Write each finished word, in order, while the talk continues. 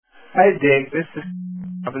Hi, Dick. This is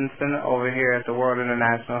Robinson over here at the World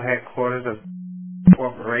International Headquarters of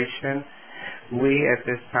Corporation. We at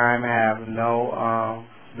this time have no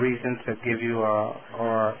reason to give you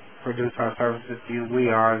or produce our services to you. We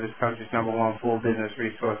are this country's #1 full business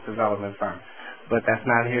resource development firm. But that's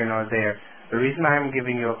not here nor there. The reason I'm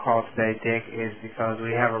giving you a call today, Dick, is because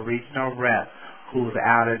we have a regional rep who's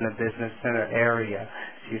out in the business center area.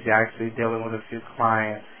 She's actually dealing with a few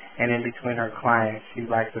clients. And in between her clients, she'd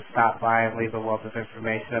like to stop by and leave a wealth of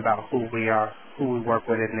information about who we are, who we work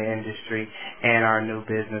with in the industry, and our new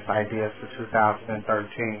business ideas for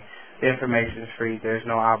 2013. The information is free. There's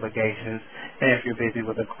no obligations. And if you're busy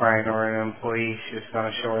with a client or an employee, she's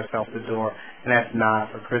going to show herself the door. And that's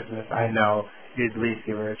not for Christmas. I know. You'd at least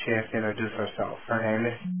give her a chance to introduce herself. Her name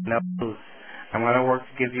is No. I'm going to work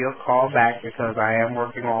to give you a call back because I am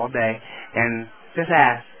working all day. And just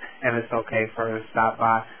ask if it's okay for her to stop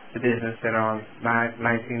by the business center on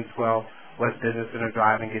 1912 West Business Center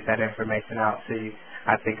Drive and get that information out to you.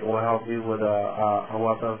 I think it will help you with a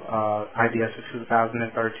wealth of ideas for 2013.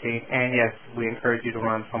 And yes, we encourage you to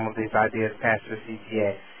run some of these ideas past your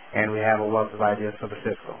CTA. And we have a wealth of ideas for the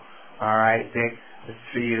fiscal. All right, Dick, this is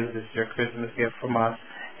for you. This is your Christmas gift from us.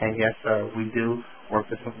 And yes, sir, we do work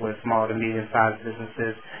with small to medium-sized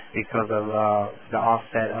businesses because of the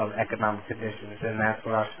offset of economic conditions, and that's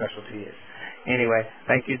what our specialty is. Anyway,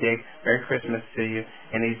 thank you, Dick. Merry Christmas to you.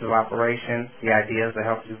 And ease of operation, the ideas will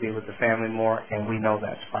help you be with the family more, and we know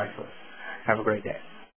that's priceless. Have a great day.